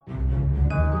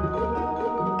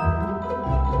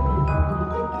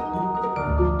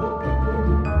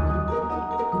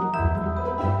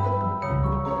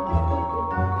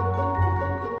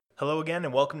Hello again,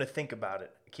 and welcome to Think About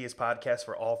It, Kia's podcast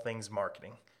for all things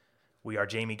marketing. We are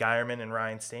Jamie Geierman and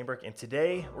Ryan Steinberg, and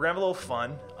today we're going to have a little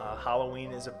fun.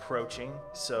 Halloween is approaching,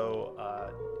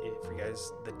 so if you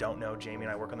guys that don't know, Jamie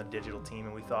and I work on the digital team,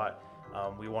 and we thought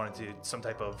we wanted to do some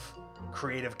type of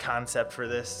creative concept for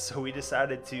this, so we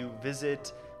decided to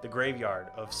visit the graveyard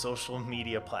of social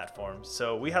media platforms.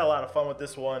 So we had a lot of fun with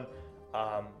this one.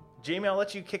 Jamie, I'll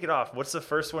let you kick it off. What's the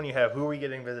first one you have? Who are we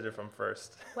getting visited from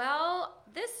first? Well,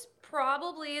 this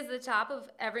probably is the top of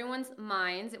everyone's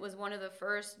minds. It was one of the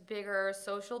first bigger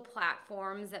social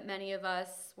platforms that many of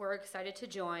us were excited to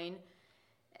join,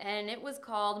 and it was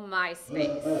called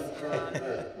MySpace.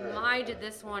 My, did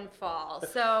this one fall.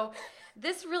 So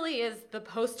this really is the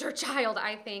poster child,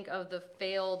 I think, of the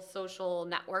failed social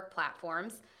network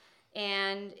platforms,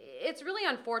 and it's really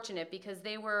unfortunate because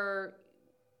they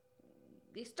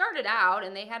started out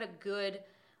and they had a good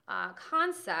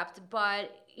concept,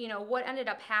 but what ended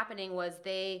up happening was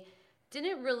they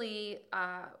didn't really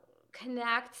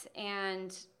connect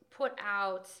and put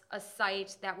out a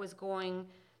site that was going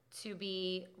to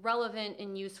be relevant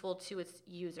and useful to its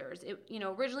users. It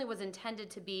originally was intended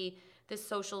to be this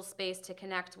social space to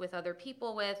connect with other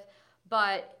people with,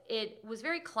 but it was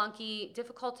very clunky,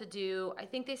 difficult to do. I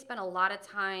think they spent a lot of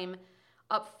time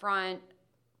up front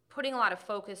putting a lot of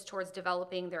focus towards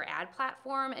developing their ad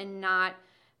platform and not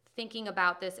thinking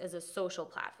about this as a social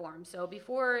platform. So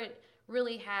before it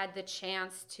really had the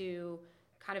chance to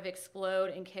kind of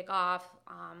explode and kick off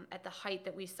at the height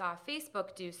that we saw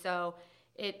Facebook do so,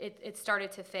 it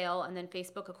started to fail, and then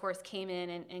Facebook, of course, came in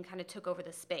and kind of took over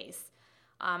the space.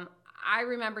 I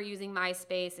remember using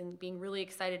MySpace and being really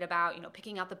excited about,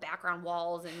 picking out the background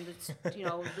walls and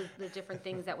the different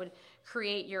things that would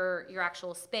create your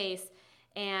actual space,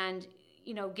 and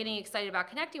getting excited about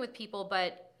connecting with people,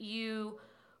 but you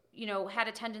had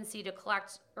a tendency to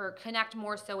connect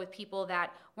more so with people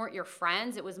that weren't your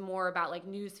friends. It was more about like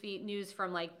news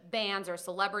from like bands or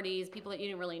celebrities, people that you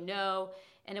didn't really know,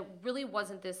 and it really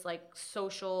wasn't this like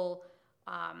social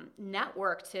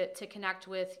network to connect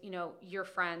with your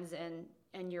friends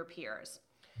and your peers.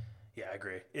 Yeah, I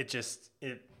agree.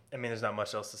 There's not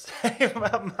much else to say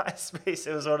about MySpace.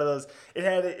 It was one of those.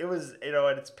 It was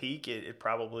at its peak. It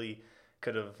probably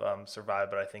could have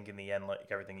survived, but I think in the end, like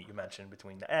everything that you mentioned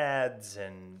between the ads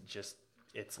and just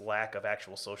its lack of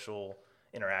actual social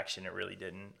interaction, it really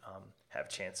didn't have a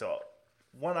chance. So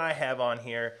one I have on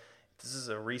here, this is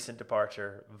a recent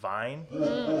departure, Vine.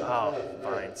 Oh,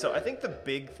 Vine. So I think the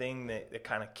big thing that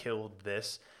kind of killed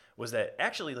this was that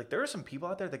actually like there are some people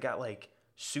out there that got like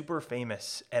super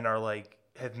famous and are like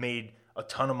have made a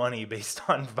ton of money based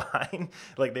on Vine.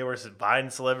 Like they were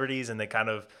Vine celebrities and they kind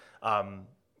of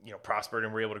prospered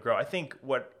and were able to grow. I think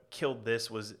what killed this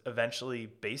was eventually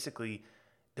basically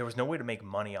there was no way to make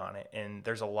money on it. And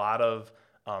there's a lot of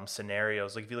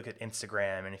scenarios. Like if you look at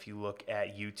Instagram and if you look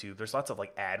at YouTube, there's lots of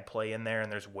like ad play in there and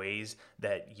there's ways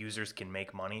that users can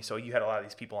make money. So you had a lot of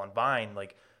these people on Vine,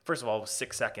 like first of all, it was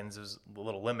 6 seconds. It was a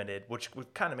little limited, which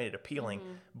kind of made it appealing,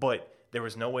 but there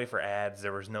was no way for ads.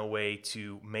 There was no way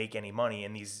to make any money.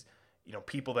 And these,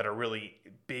 people that are really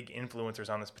big influencers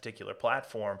on this particular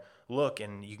platform look,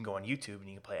 and you can go on YouTube and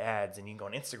you can play ads, and you can go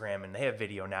on Instagram and they have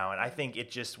video now. And I think it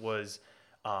just was,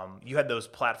 you had those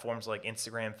platforms like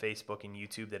Instagram, Facebook, and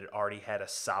YouTube that had already had a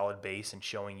solid base and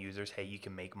showing users, hey, you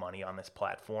can make money on this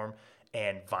platform.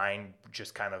 And Vine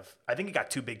just kind of, I think it got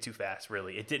too big too fast,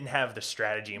 really. It didn't have the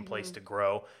strategy in place to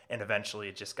grow, and eventually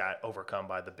it just got overcome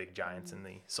by the big giants in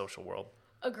the social world.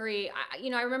 Agree.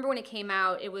 I remember when it came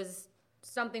out, it was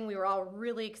something we were all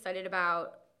really excited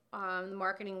about the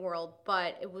marketing world,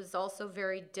 but it was also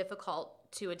very difficult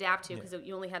to adapt to because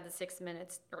you only had the 6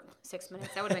 minutes, or 6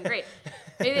 minutes, that would have been great.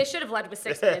 Maybe they should have led with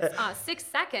 6 minutes. 6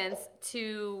 seconds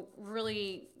to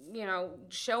really,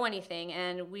 show anything,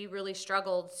 and we really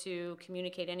struggled to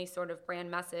communicate any sort of brand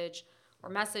message or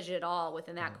message at all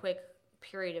within that quick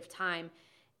period of time.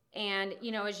 And,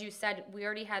 as you said, we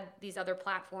already had these other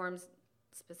platforms,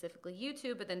 specifically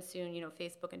YouTube, but then soon,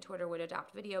 Facebook and Twitter would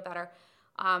adopt video better,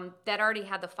 that already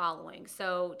had the following.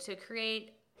 So to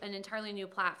create an entirely new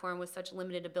platform with such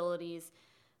limited abilities,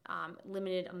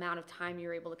 limited amount of time you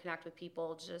were able to connect with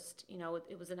people, just,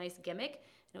 it was a nice gimmick.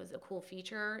 It was a cool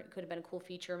feature. It could have been a cool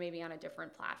feature maybe on a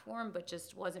different platform, but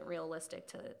just wasn't realistic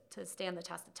to stand the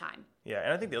test of time. Yeah,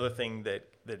 and I think the other thing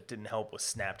that didn't help was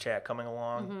Snapchat coming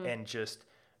along, and just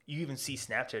you even see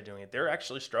Snapchat doing it. They're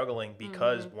actually struggling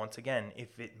because once again,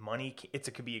 if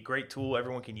it could be a great tool,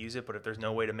 everyone can use it, but if there's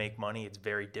no way to make money, it's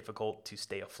very difficult to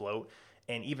stay afloat.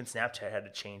 And even Snapchat had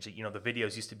to change it. The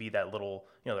videos used to be that little,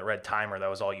 the red timer, that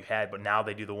was all you had, but now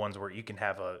they do the ones where you can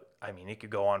have it could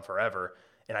go on forever.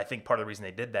 And I think part of the reason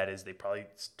they did that is they probably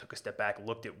took a step back,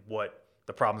 looked at what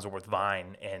the problems were with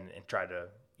Vine, and tried to,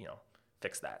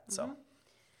 fix that. So.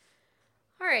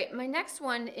 All right, my next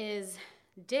one is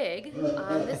Dig.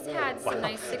 This had some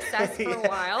nice success for a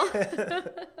while.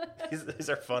 These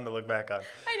are fun to look back on.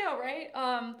 I know, right?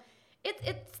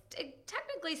 It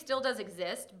technically still does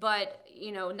exist, but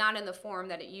not in the form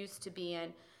that it used to be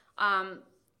in.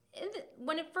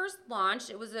 When it first launched,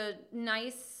 it was a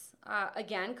nice,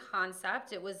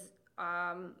 concept. It was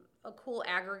a cool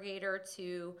aggregator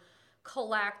to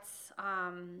collect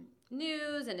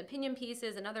news and opinion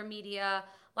pieces and other media.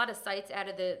 A lot of sites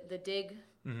added the Dig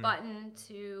button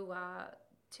to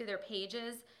their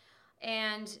pages,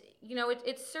 and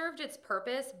it served its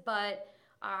purpose. But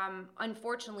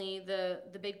unfortunately,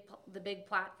 the big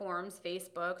platforms,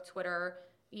 Facebook, Twitter,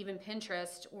 even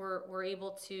Pinterest, were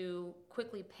able to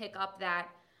quickly pick up that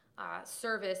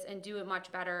service and do it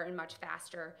much better and much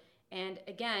faster. And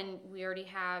again, we already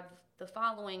have the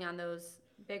following on those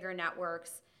bigger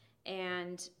networks,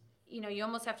 and you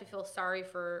almost have to feel sorry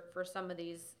for some of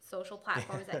these social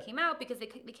platforms that came out, because they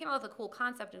came out with a cool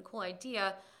concept and cool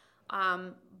idea,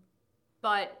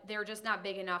 but they're just not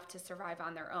big enough to survive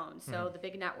on their own. So the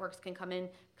big networks can come in,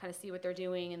 kind of see what they're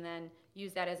doing, and then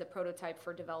use that as a prototype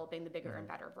for developing the bigger and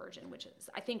better version, which is,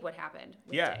 I think, what happened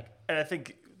with Dig. And I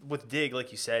think with Dig,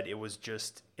 like you said, it was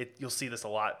just, you'll see this a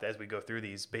lot as we go through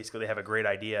these. Basically, they have a great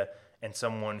idea, and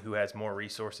someone who has more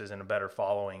resources and a better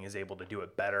following is able to do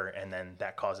it better, and then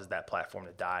that causes that platform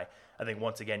to die. I think,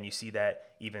 once again, you see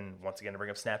that even, once again, to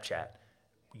bring up Snapchat.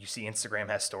 You see Instagram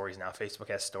has stories now, Facebook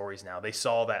has stories now. They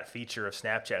saw that feature of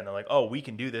Snapchat, and they're like, oh, we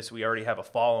can do this. We already have a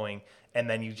following. And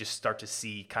then you just start to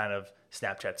see kind of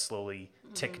Snapchat slowly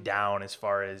tick down as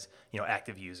far as,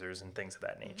 active users and things of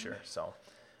that nature. So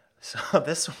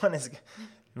this one is,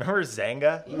 remember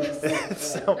Xanga?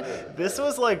 Yes. So this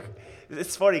was like,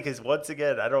 it's funny because, once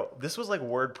again, this was like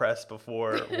WordPress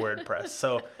before WordPress.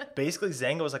 So basically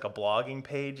Xanga was like a blogging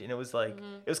page, and it was like,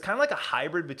 it was kind of like a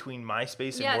hybrid between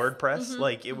MySpace and WordPress.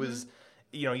 Like it was,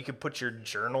 you could put your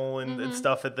journal and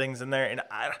stuff and things in there. And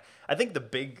I think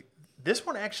this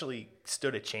one actually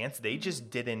stood a chance. They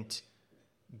just didn't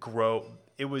grow.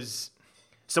 It was,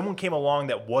 someone came along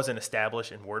that wasn't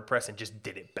established in WordPress and just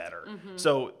did it better.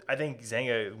 So I think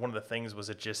Xanga, one of the things was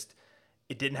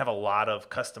it didn't have a lot of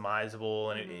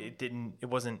customizable, and it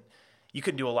wasn't, you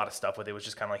couldn't do a lot of stuff with it. It was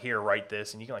just kind of like, here, write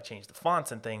this, and you can like change the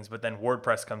fonts and things. But then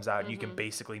WordPress comes out, and you can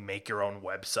basically make your own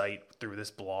website through this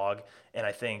blog. And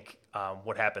I think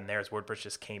what happened there is WordPress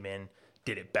just came in,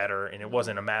 did it better, and it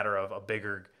wasn't a matter of a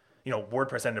bigger,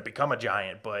 WordPress ended up become a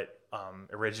giant, but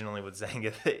originally with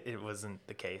Xanga, it wasn't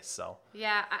the case. So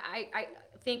yeah, I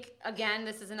think, again,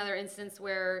 this is another instance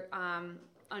where,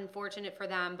 unfortunate for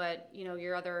them, but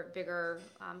your other bigger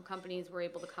companies were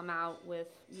able to come out with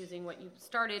using what you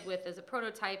started with as a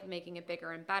prototype, making it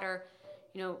bigger and better.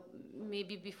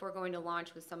 Maybe before going to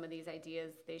launch with some of these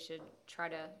ideas, they should try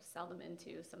to sell them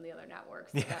into some of the other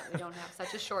networks so that we don't have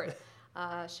such a short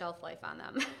shelf life on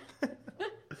them.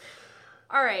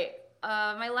 All right,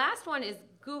 my last one is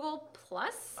Google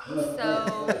Plus.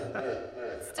 So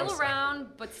still around,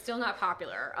 but still not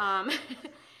popular.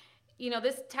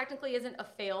 This technically isn't a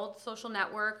failed social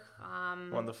network.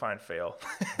 Well, define fail.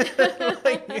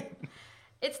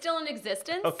 It's still in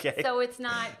existence. Okay. So it's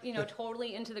not,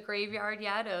 totally into the graveyard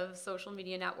yet of social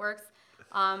media networks.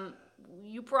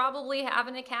 You probably have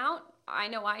an account. I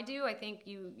know I do. I think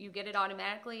you get it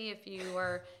automatically if you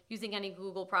are using any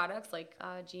Google products like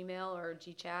Gmail or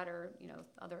GChat or,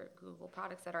 other Google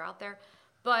products that are out there.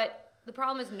 But the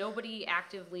problem is nobody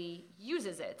actively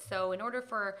uses it. So in order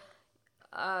for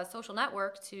a social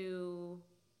network to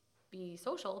be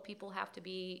social, people have to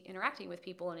be interacting with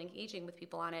people and engaging with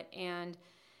people on it. And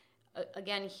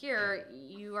again, here,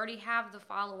 you already have the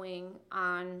following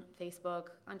on Facebook,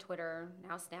 on Twitter,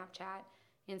 now Snapchat,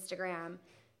 Instagram.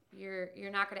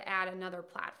 You're not going to add another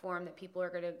platform that people are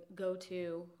going to go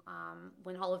to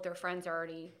when all of their friends are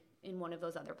already in one of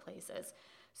those other places.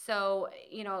 So,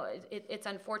 it's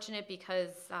unfortunate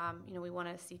because, we want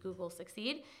to see Google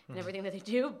succeed in everything that they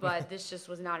do, but this just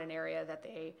was not an area that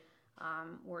they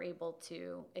were able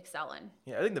to excel in.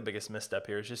 Yeah, I think the biggest misstep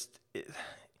here is just,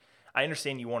 I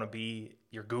understand you want to be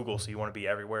your Google, so you want to be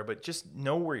everywhere, but just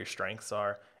know where your strengths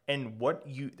are. And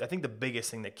I think the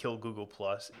biggest thing that killed Google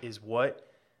Plus is what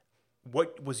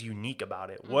was unique about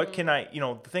it. What can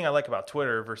the thing I like about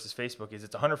Twitter versus Facebook is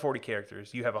it's 140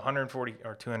 characters. You have 140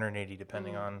 or 280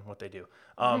 depending on what they do.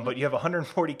 But you have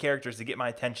 140 characters to get my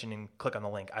attention and click on the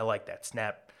link. I like that.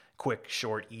 Snap quick,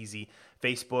 short, easy.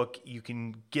 Facebook, you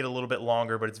can get a little bit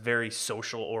longer, but it's very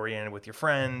social oriented with your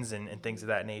friends and things of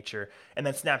that nature. And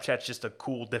then Snapchat's just a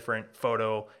cool, different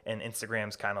photo, and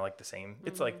Instagram's kind of like the same.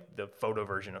 It's like the photo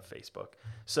version of Facebook.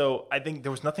 So I think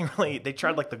there was nothing really, they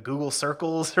tried like the Google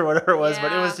Circles or whatever it was,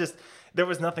 but it was just, there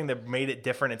was nothing that made it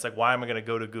different. It's like, why am I going to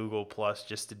go to Google Plus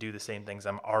just to do the same things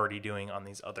I'm already doing on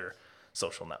these other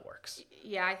social networks?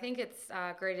 Yeah, I think its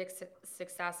great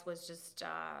success was just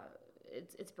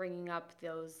it's bringing up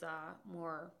those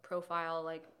more profile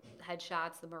like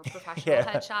headshots, the more professional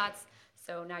headshots.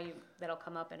 So now that'll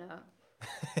come up in a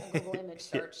Google image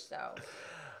search. So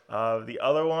the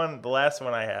other one, the last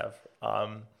one I have,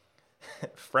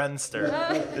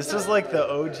 Friendster. This was like the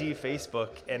OG Facebook,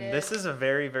 and this is a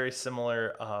very, very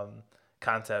similar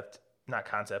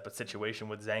situation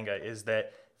with Xanga. Is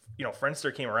that, you know,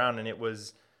 Friendster came around and it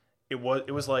was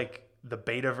like the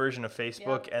beta version of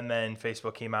Facebook, and then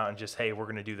Facebook came out and just, hey, we're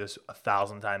going to do this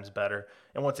 1,000 times better.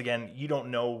 And once again, you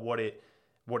don't know what it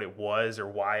was or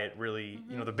why it really,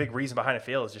 you know, the big reason behind it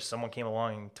failed is just someone came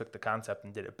along and took the concept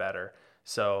and did it better.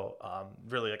 So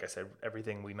really, like I said,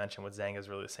 everything we mentioned with Xanga is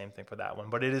really the same thing for that one.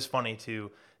 But it is funny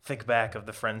to think back of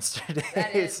the Friendster days.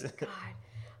 That is, God.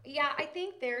 Yeah, I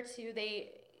think there too,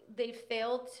 they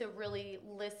failed to really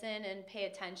listen and pay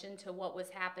attention to what was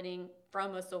happening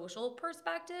from a social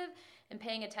perspective and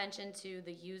paying attention to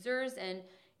the users. And,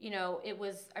 you know,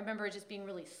 I remember it just being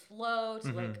really slow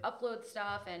to like upload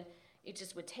stuff, and it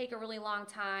just would take a really long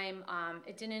time.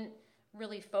 It didn't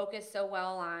really focus so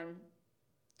well on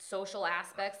social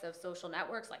aspects of social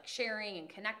networks like sharing and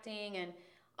connecting, and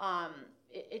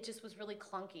it just was really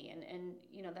clunky, and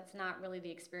you know, that's not really the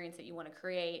experience that you want to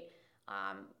create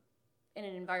in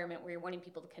an environment where you're wanting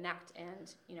people to connect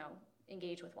and, you know,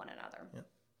 engage with one another. Yep.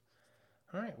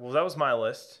 All right. Well, that was my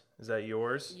list. Is that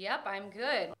yours? Yep, I'm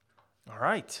good. All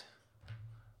right.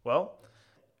 Well,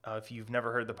 if you've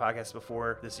never heard the podcast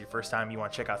before, this is your first time, you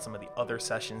want to check out some of the other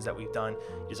sessions that we've done,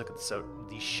 you just look at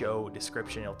the show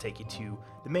description. It'll take you to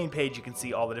the main page. You can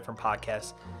see all the different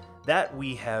podcasts that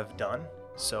we have done.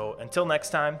 So until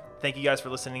next time, thank you guys for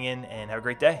listening in, and have a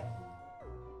great day.